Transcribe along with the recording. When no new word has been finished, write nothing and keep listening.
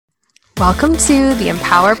Welcome to the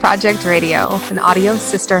Empower Project Radio, an audio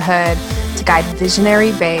sisterhood to guide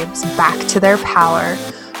visionary babes back to their power,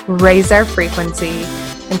 raise their frequency,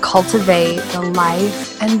 and cultivate the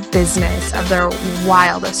life and business of their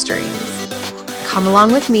wildest dreams. Come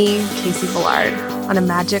along with me, Casey Villard, on a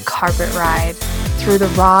magic carpet ride through the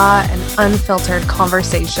raw and unfiltered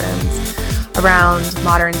conversations around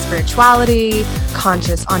modern spirituality,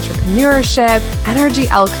 conscious entrepreneurship, energy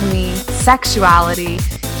alchemy, sexuality,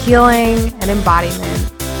 healing and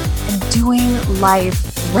embodiment, and doing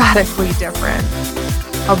life radically different.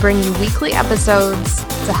 I'll bring you weekly episodes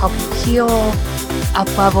to help you heal,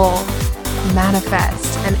 up-level,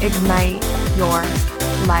 manifest, and ignite your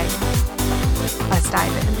life. Let's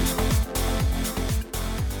dive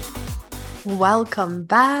in. Welcome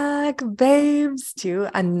back, babes, to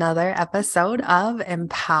another episode of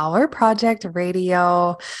Empower Project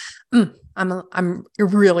Radio. I'm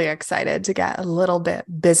really excited to get a little bit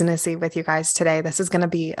businessy with you guys today. This is going to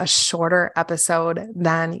be a shorter episode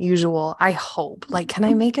than usual. I hope. Can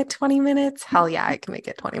I make it 20 minutes? Hell yeah, I can make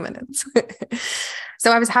it 20 minutes.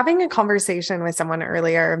 So I was having a conversation with someone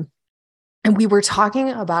earlier, and we were talking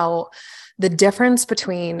about the difference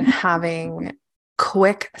between having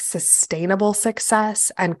quick, sustainable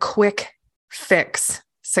success and quick fix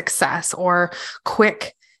success, or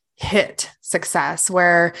quick hit success,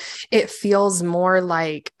 where it feels more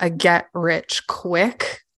like a get rich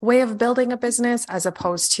quick way of building a business as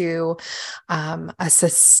opposed to a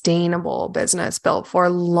sustainable business built for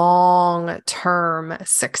long-term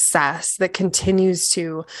success that continues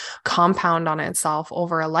to compound on itself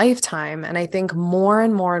over a lifetime. And I think more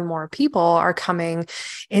and more and more people are coming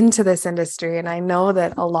into this industry. And I know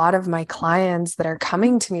that a lot of my clients that are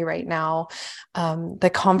coming to me right now,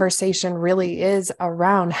 the conversation really is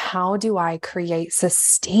around, how do I create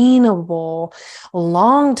sustainable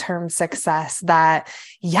long-term success that,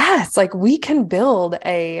 yes, we can build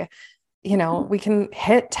we can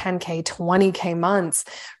hit 10K, 20K months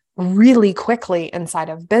really quickly inside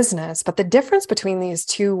of business. But the difference between these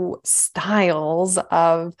two styles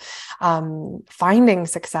of finding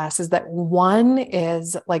success is that one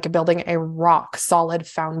is building a rock solid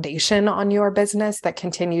foundation on your business that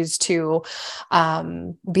continues to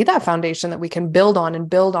be that foundation that we can build on and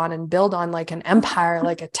build on and build on, like an empire,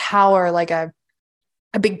 like a tower, like a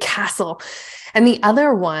big castle. And the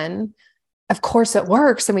other one, of course, it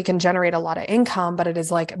works and we can generate a lot of income, but it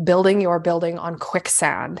is like building your building on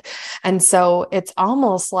quicksand. And so it's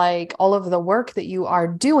almost like all of the work that you are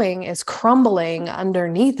doing is crumbling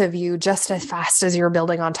underneath of you just as fast as you're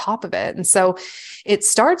building on top of it. And so it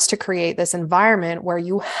starts to create this environment where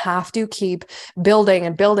you have to keep building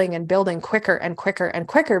and building and building quicker and quicker and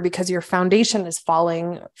quicker, because your foundation is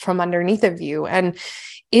falling from underneath of you. And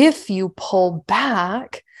if you pull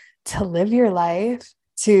back to live your life,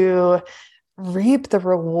 to reap the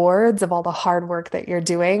rewards of all the hard work that you're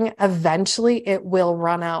doing, eventually it will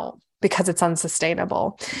run out because it's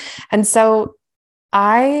unsustainable. And so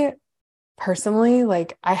I personally,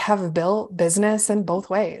 I have built business in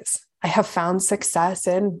both ways. I have found success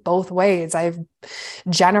in both ways. I've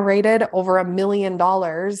generated over $1 million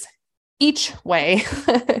each way.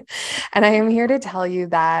 And I am here to tell you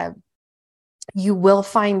that you will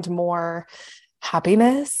find more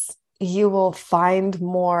happiness. You will find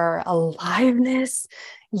more aliveness.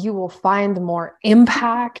 You will find more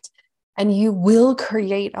impact, and you will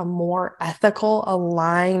create a more ethical,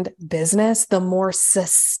 aligned business the more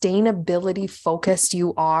sustainability focused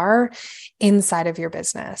you are inside of your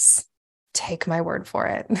business. Take my word for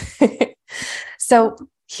it. So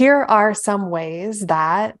here are some ways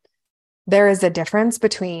that there is a difference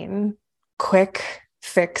between quick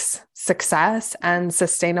fix success and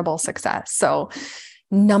sustainable success. So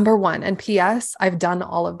number one, and PS, I've done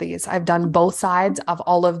all of these. I've done both sides of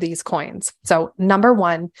all of these coins. So number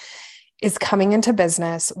one is coming into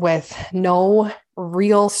business with no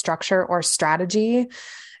real structure or strategy,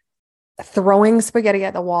 throwing spaghetti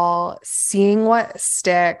at the wall, seeing what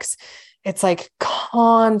sticks. It's like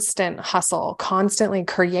constant hustle, constantly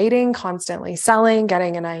creating, constantly selling,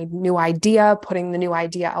 getting a new idea, putting the new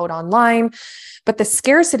idea out online. But the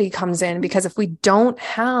scarcity comes in because if we don't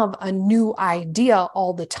have a new idea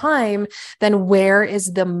all the time, then where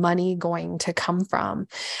is the money going to come from?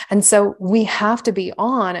 And so we have to be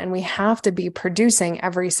on and we have to be producing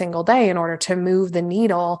every single day in order to move the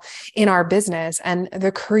needle in our business. And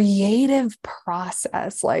the creative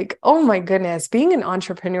process, oh my goodness, being an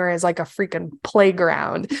entrepreneur is like a freaking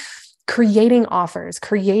playground. Creating offers,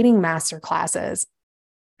 creating masterclasses,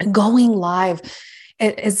 going live,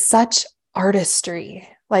 it is such artistry.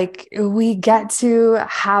 Like we get to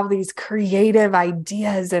have these creative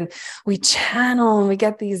ideas and we channel and we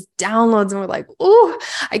get these downloads and we're like, oh,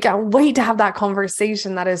 I can't wait to have that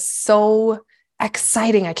conversation. That is so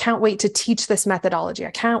exciting. I can't wait to teach this methodology.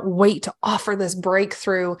 I can't wait to offer this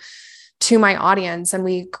breakthrough to my audience. And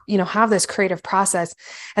we, have this creative process.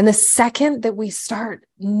 And the second that we start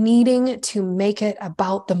needing to make it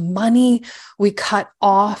about the money, we cut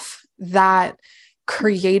off that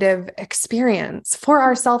creative experience for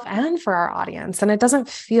ourselves and for our audience. And it doesn't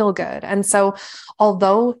feel good. And so,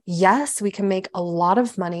 although, yes, we can make a lot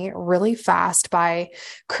of money really fast by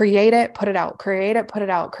create it, put it out, create it, put it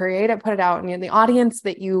out, create it, put it out. And the audience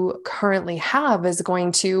that you currently have is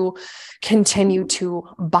going to continue to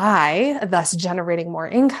buy, thus generating more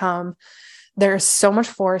income. There's so much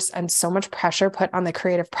force and so much pressure put on the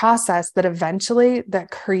creative process that eventually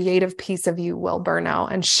that creative piece of you will burn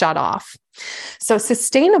out and shut off. So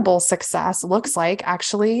sustainable success looks like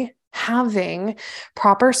actually having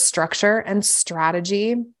proper structure and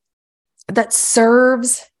strategy that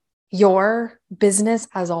serves your business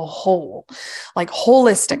as a whole, like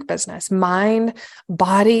holistic business, mind,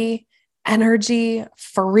 body, energy,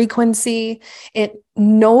 frequency. It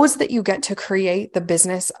knows that you get to create the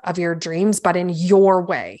business of your dreams, but in your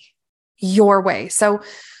way. So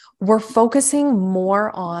we're focusing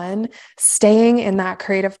more on staying in that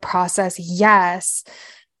creative process, yes,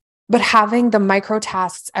 but having the micro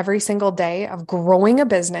tasks every single day of growing a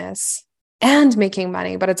business and making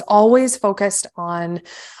money. But it's always focused on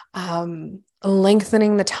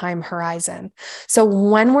lengthening the time horizon. So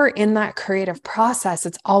when we're in that creative process,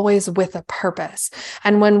 it's always with a purpose.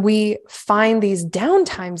 And when we find these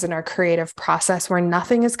downtimes in our creative process where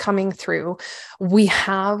nothing is coming through, we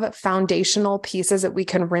have foundational pieces that we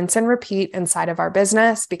can rinse and repeat inside of our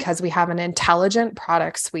business because we have an intelligent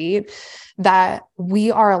product suite that we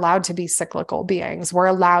are allowed to be cyclical beings. We're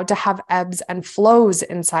allowed to have ebbs and flows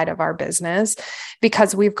inside of our business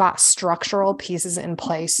because we've got structural pieces in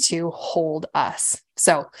place to hold us.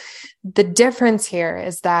 So the difference here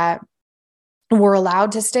is that we're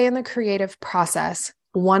allowed to stay in the creative process.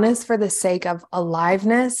 One is for the sake of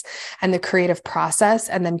aliveness and the creative process,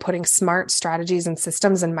 and then putting smart strategies and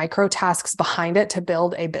systems and micro tasks behind it to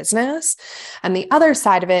build a business. And the other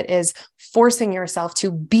side of it is forcing yourself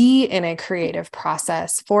to be in a creative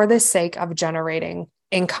process for the sake of generating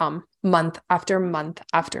income month after month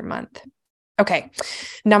after month. Okay.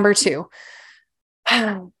 Number 2,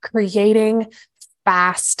 creating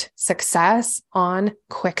fast success on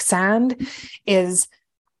quicksand is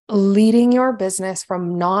leading your business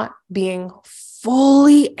from not being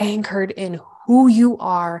fully anchored in who you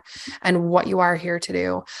are and what you are here to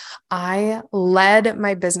do. I led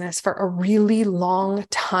my business for a really long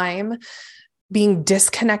time, being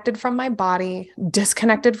disconnected from my body,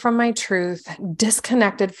 disconnected from my truth,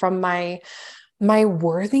 disconnected from my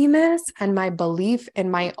worthiness and my belief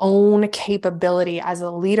in my own capability as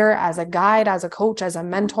a leader, as a guide, as a coach, as a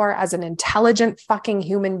mentor, as an intelligent fucking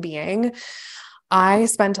human being. I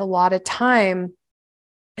spent a lot of time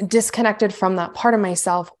disconnected from that part of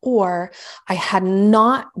myself, or I had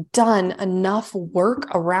not done enough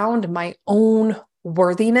work around my own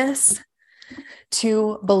worthiness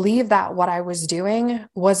to believe that what I was doing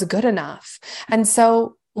was good enough. And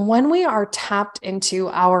so when we are tapped into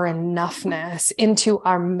our enoughness, into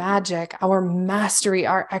our magic, our mastery,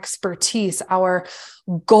 our expertise, our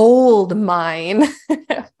gold mine,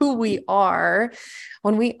 who we are,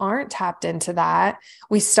 when we aren't tapped into that,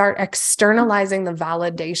 we start externalizing the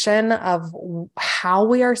validation of how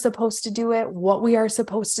we are supposed to do it, what we are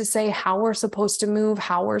supposed to say, how we're supposed to move,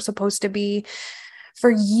 how we're supposed to be. For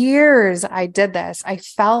years, I did this. I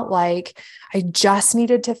felt like I just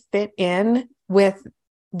needed to fit in with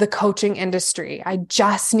the coaching industry. I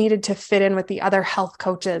just needed to fit in with the other health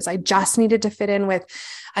coaches. I just needed to fit in with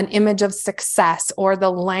an image of success or the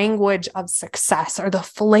language of success or the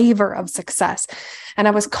flavor of success. And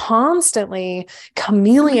I was constantly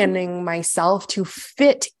chameleoning myself to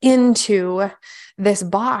fit into this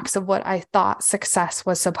box of what I thought success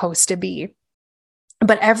was supposed to be.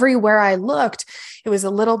 But everywhere I looked, it was a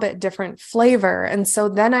little bit different flavor. And so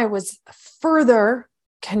then I was further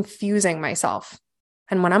confusing myself.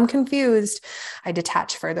 And when I'm confused, I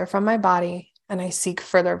detach further from my body and I seek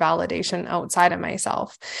further validation outside of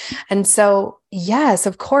myself. And so, yes,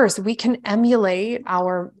 of course, we can emulate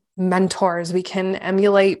our mentors. We can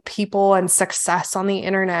emulate people and success on the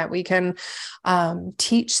internet. We can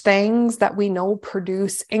teach things that we know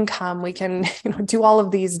produce income. We can do all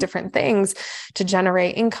of these different things to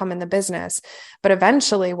generate income in the business. But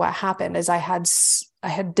eventually what happened is I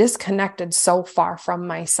had disconnected so far from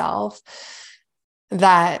myself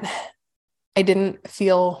that I didn't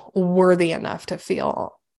feel worthy enough to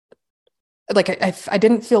feel like I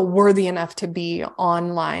didn't feel worthy enough to be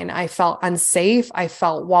online. I felt unsafe. I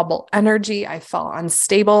felt wobble energy. I felt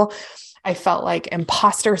unstable. I felt like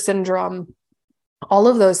imposter syndrome. All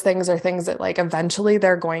of those things are things that like eventually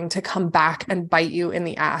they're going to come back and bite you in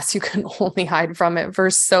the ass. You can only hide from it for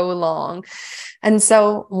so long. And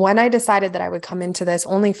so when I decided that I would come into this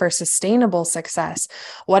only for sustainable success,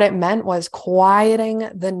 what it meant was quieting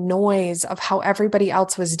the noise of how everybody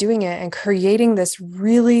else was doing it and creating this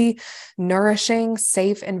really nourishing,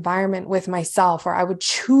 safe environment with myself where I would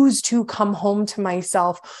choose to come home to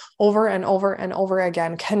myself over and over and over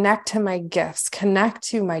again, connect to my gifts, connect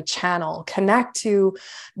to my channel, connect to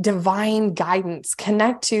divine guidance,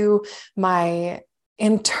 connect to my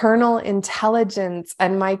internal intelligence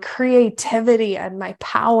and my creativity and my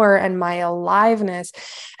power and my aliveness,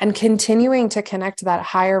 and continuing to connect to that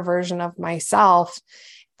higher version of myself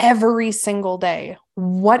every single day.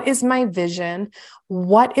 What is my vision?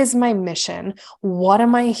 What is my mission? What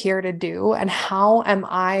am I here to do? And how am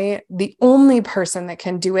I the only person that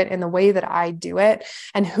can do it in the way that I do it?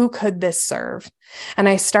 And who could this serve? And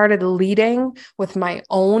I started leading with my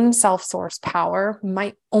own self-source power,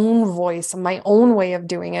 my own voice, my own way of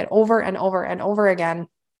doing it over and over and over again.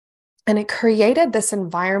 And it created this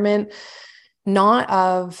environment, not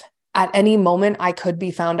of at any moment I could be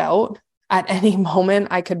found out, at any moment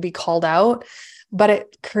I could be called out, but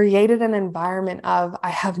it created an environment of I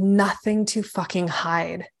have nothing to fucking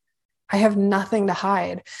hide. I have nothing to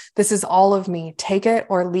hide. This is all of me. Take it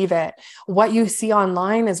or leave it. What you see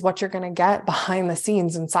online is what you're going to get behind the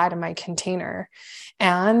scenes inside of my container.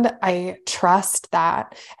 And I trust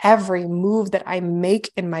that every move that I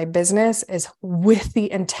make in my business is with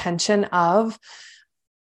the intention of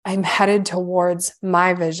I'm headed towards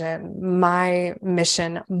my vision, my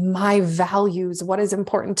mission, my values, what is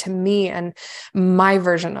important to me, and my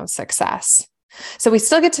version of success. So we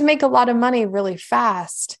still get to make a lot of money really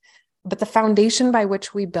fast, but the foundation by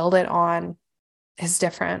which we build it on is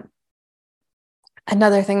different.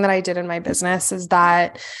 Another thing that I did in my business is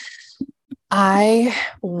that I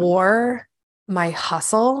wore my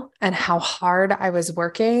hustle and how hard I was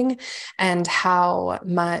working and how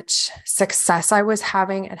much success I was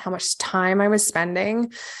having and how much time I was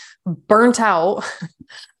spending burnt out.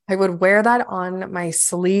 I would wear that on my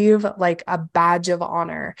sleeve like a badge of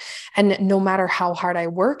honor. And no matter how hard I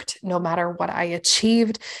worked, no matter what I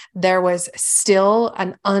achieved, there was still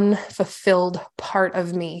an unfulfilled part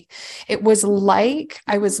of me. It was like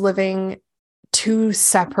I was living two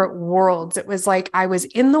separate worlds. It was like I was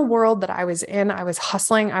in the world that I was in. I was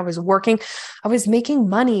hustling. I was working. I was making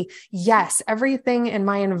money. Yes, everything in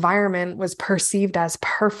my environment was perceived as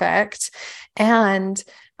perfect. And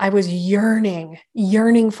I was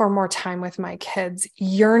yearning for more time with my kids,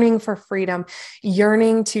 yearning for freedom,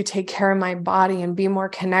 yearning to take care of my body and be more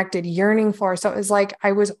connected, so it was like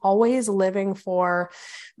I was always living for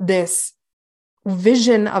this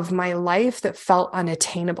vision of my life that felt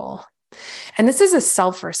unattainable. And this is a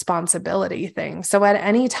self-responsibility thing. So at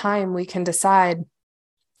any time we can decide,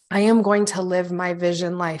 I am going to live my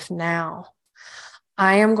vision life now.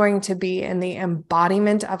 I am going to be in the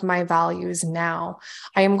embodiment of my values now.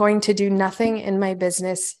 I am going to do nothing in my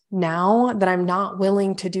business now that I'm not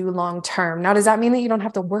willing to do long term. Now, does that mean that you don't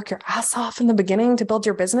have to work your ass off in the beginning to build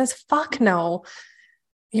your business? Fuck no.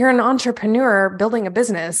 You're an entrepreneur building a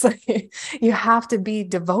business. You have to be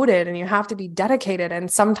devoted and you have to be dedicated. And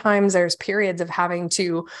sometimes there's periods of having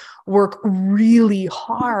to work really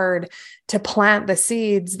hard to plant the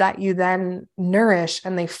seeds that you then nourish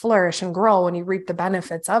and they flourish and grow and you reap the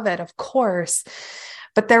benefits of it, of course.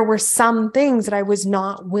 But there were some things that I was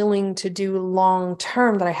not willing to do long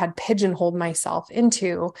term that I had pigeonholed myself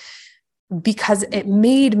into because it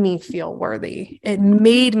made me feel worthy. It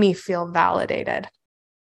made me feel validated.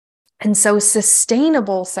 And so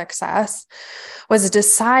sustainable success was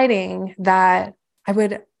deciding that I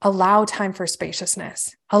would allow time for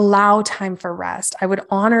spaciousness, allow time for rest. I would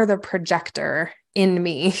honor the projector in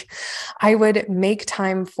me. I would make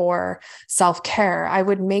time for self-care. I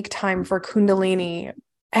would make time for Kundalini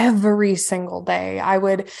every single day. I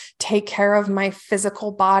would take care of my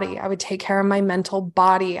physical body. I would take care of my mental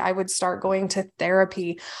body. I would start going to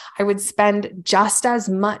therapy. I would spend just as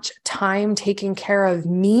much time taking care of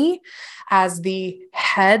me as the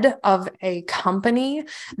head of a company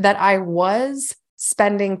that I was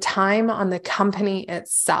spending time on the company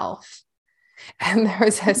itself. And there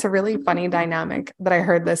was this really funny dynamic that I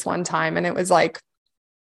heard this one time. And it was like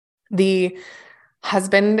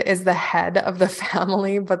husband is the head of the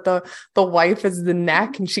family, but the wife is the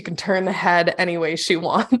neck, and she can turn the head any way she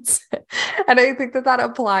wants. And I think that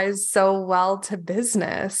applies so well to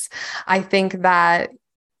business. I think that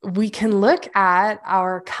we can look at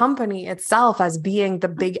our company itself as being the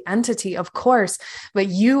big entity, of course, but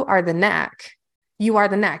you are the neck. You are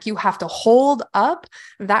the neck. You have to hold up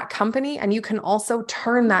that company, and you can also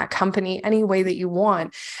turn that company any way that you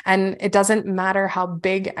want. And it doesn't matter how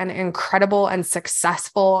big and incredible and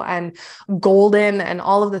successful and golden and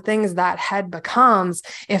all of the things that head becomes.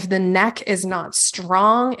 If the neck is not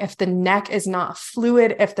strong, if the neck is not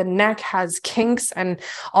fluid, if the neck has kinks and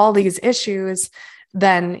all these issues,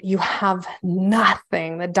 then you have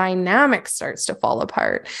nothing. The dynamic starts to fall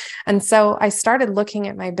apart. And so I started looking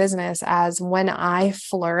at my business as when I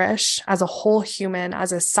flourish as a whole human,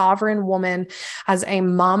 as a sovereign woman, as a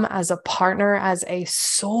mom, as a partner, as a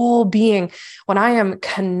soul being, when I am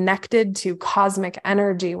connected to cosmic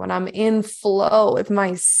energy, when I'm in flow with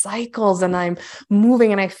my cycles and I'm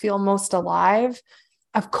moving and I feel most alive,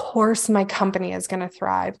 of course, my company is going to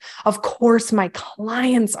thrive. Of course, my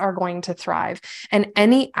clients are going to thrive. And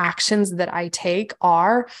any actions that I take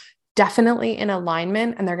are definitely in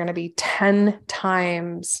alignment, and they're going to be 10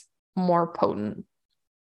 times more potent.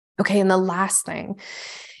 Okay. And the last thing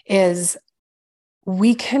is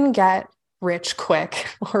we can get rich quick,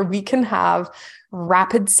 or we can have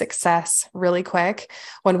rapid success really quick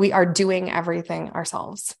when we are doing everything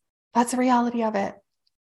ourselves. That's the reality of it.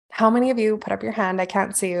 How many of you put up your hand? I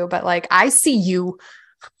can't see you, but like, I see you.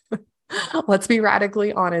 Let's be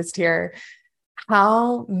radically honest here.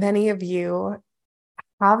 How many of you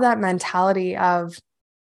have that mentality of,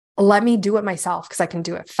 let me do it myself because I can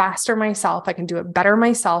do it faster myself. I can do it better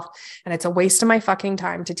myself. And it's a waste of my fucking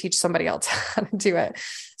time to teach somebody else how to do it.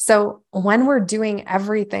 So when we're doing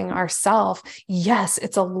everything ourselves, yes,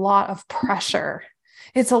 it's a lot of pressure.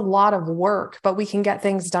 It's a lot of work, but we can get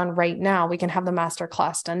things done right now. We can have the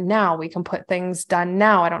masterclass done now. We can put things done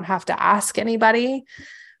now. I don't have to ask anybody.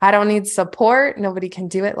 I don't need support. Nobody can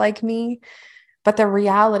do it like me. But the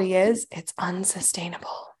reality is it's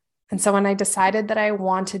unsustainable. And so when I decided that I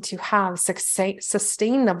wanted to have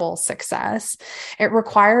sustainable success, it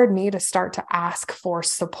required me to start to ask for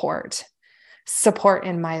support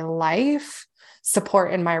in my life,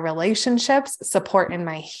 support in my relationships, support in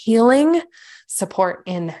my healing, support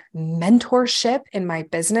in mentorship in my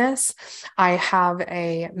business. I have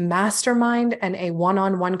a mastermind and a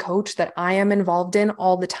one-on-one coach that I am involved in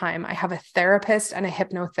all the time. I have a therapist and a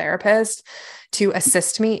hypnotherapist to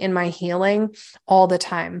assist me in my healing all the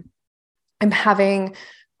time. I'm having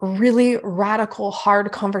really radical,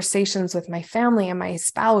 hard conversations with my family and my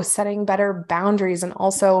spouse, setting better boundaries, and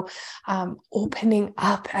also opening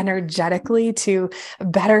up energetically to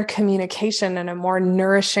better communication and a more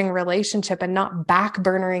nourishing relationship, and not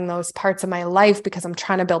backburnering those parts of my life because I'm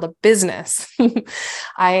trying to build a business.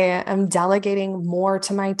 I am delegating more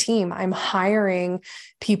to my team. I'm hiring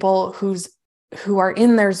people who are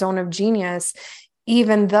in their zone of genius,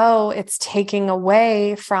 even though it's taking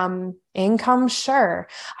away from income. Sure,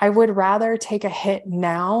 I would rather take a hit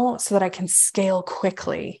now so that I can scale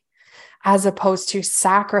quickly, as opposed to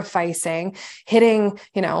sacrificing, hitting,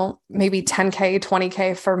 maybe 10K,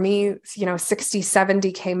 20K, for me, 60,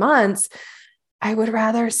 70K months. I would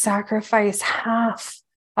rather sacrifice half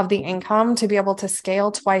of the income to be able to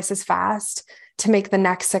scale twice as fast, to make the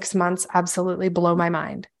next 6 months absolutely blow my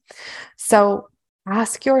mind. So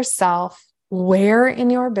ask yourself, where in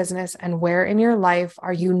your business and where in your life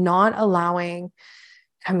are you not allowing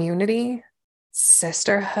community,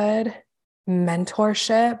 sisterhood,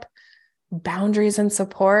 mentorship, boundaries and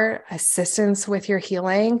support, assistance with your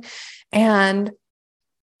healing, and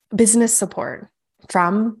business support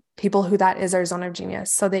from people who that is their zone of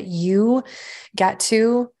genius, so that you get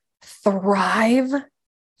to thrive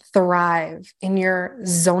in your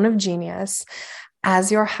zone of genius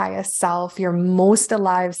as your highest self, your most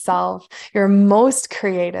alive self, your most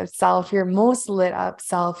creative self, your most lit up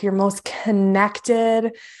self, your most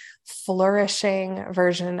connected, flourishing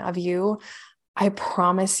version of you. I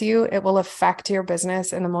promise you, it will affect your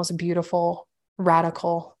business in the most beautiful,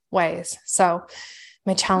 radical ways. So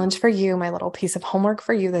my challenge for you, my little piece of homework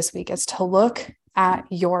for you this week, is to look at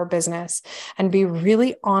your business and be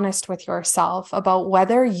really honest with yourself about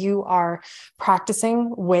whether you are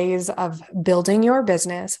practicing ways of building your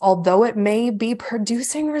business, although it may be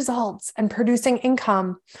producing results and producing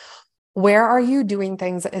income. Where are you doing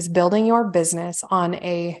things that is building your business on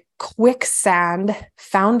a quicksand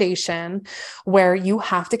foundation where you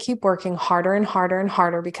have to keep working harder and harder and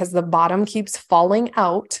harder because the bottom keeps falling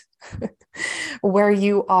out, where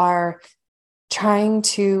you are trying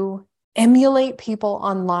to Emulate people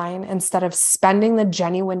online instead of spending the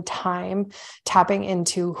genuine time tapping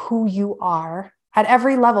into who you are at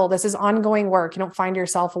every level. This is ongoing work. You don't find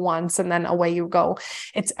yourself once and then away you go.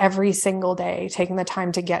 It's every single day, taking the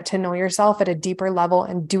time to get to know yourself at a deeper level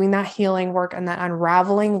and doing that healing work and that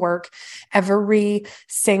unraveling work every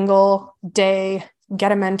single day.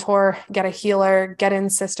 Get a mentor, get a healer, get in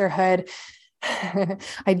sisterhood.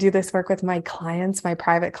 I do this work with my clients, my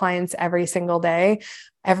private clients, every single day.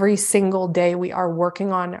 Every single day, we are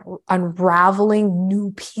working on unraveling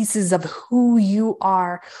new pieces of who you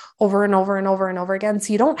are over and over and over and over again.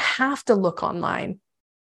 So you don't have to look online.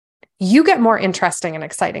 You get more interesting and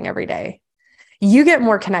exciting every day. You get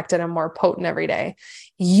more connected and more potent every day.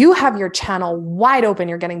 You have your channel wide open.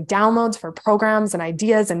 You're getting downloads for programs and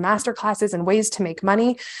ideas and masterclasses and ways to make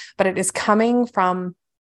money, but it is coming from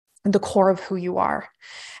the core of who you are.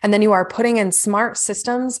 And then you are putting in smart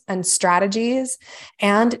systems and strategies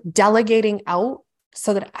and delegating out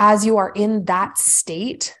so that as you are in that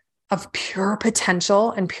state of pure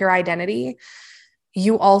potential and pure identity,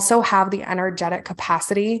 you also have the energetic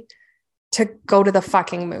capacity to go to the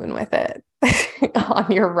fucking moon with it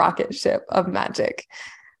on your rocket ship of magic.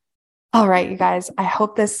 All right, you guys, I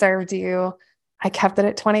hope this served you. I kept it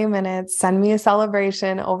at 20 minutes. Send me a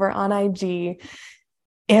celebration over on IG.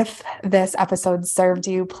 If this episode served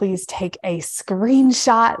you, please take a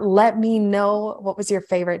screenshot. Let me know what was your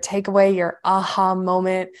favorite takeaway, your aha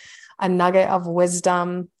moment, a nugget of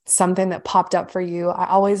wisdom, something that popped up for you. I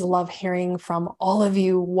always love hearing from all of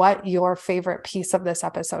you what your favorite piece of this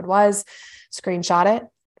episode was. Screenshot it,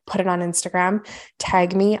 put it on Instagram,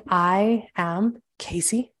 tag me. I am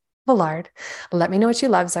Casey Villard. Let me know what you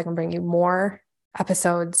love so I can bring you more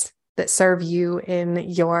episodes that serve you in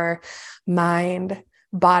your mind,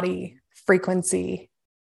 body, frequency,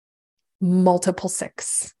 multiple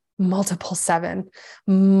 6, multiple 7,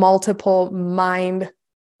 multiple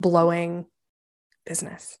mind-blowing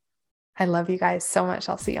business. I love you guys so much.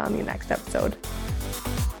 I'll see you on the next episode.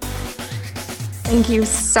 Thank you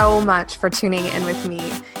so much for tuning in with me.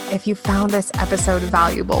 If you found this episode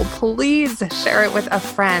valuable, please share it with a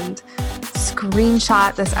friend.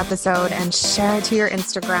 Screenshot this episode and share it to your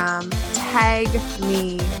Instagram. Tag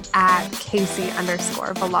me at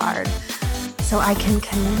Casey_Villard so I can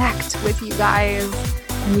connect with you guys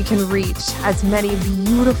and we can reach as many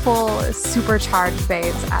beautiful, supercharged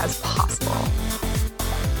babes as possible.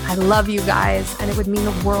 I love you guys, and it would mean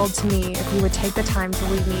the world to me if you would take the time to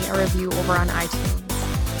leave me a review over on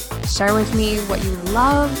iTunes. Share with me what you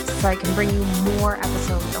loved so I can bring you more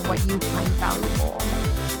episodes of what you find valuable.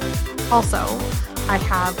 Also, I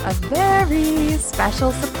have a very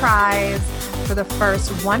special surprise for the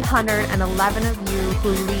first 111 of you who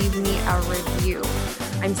leave me a review.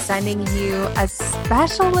 I'm sending you a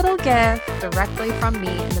special little gift directly from me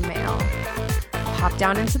in the mail. Pop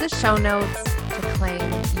down into the show notes to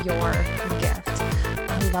claim your gift.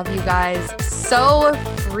 I love you guys so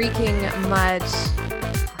freaking much.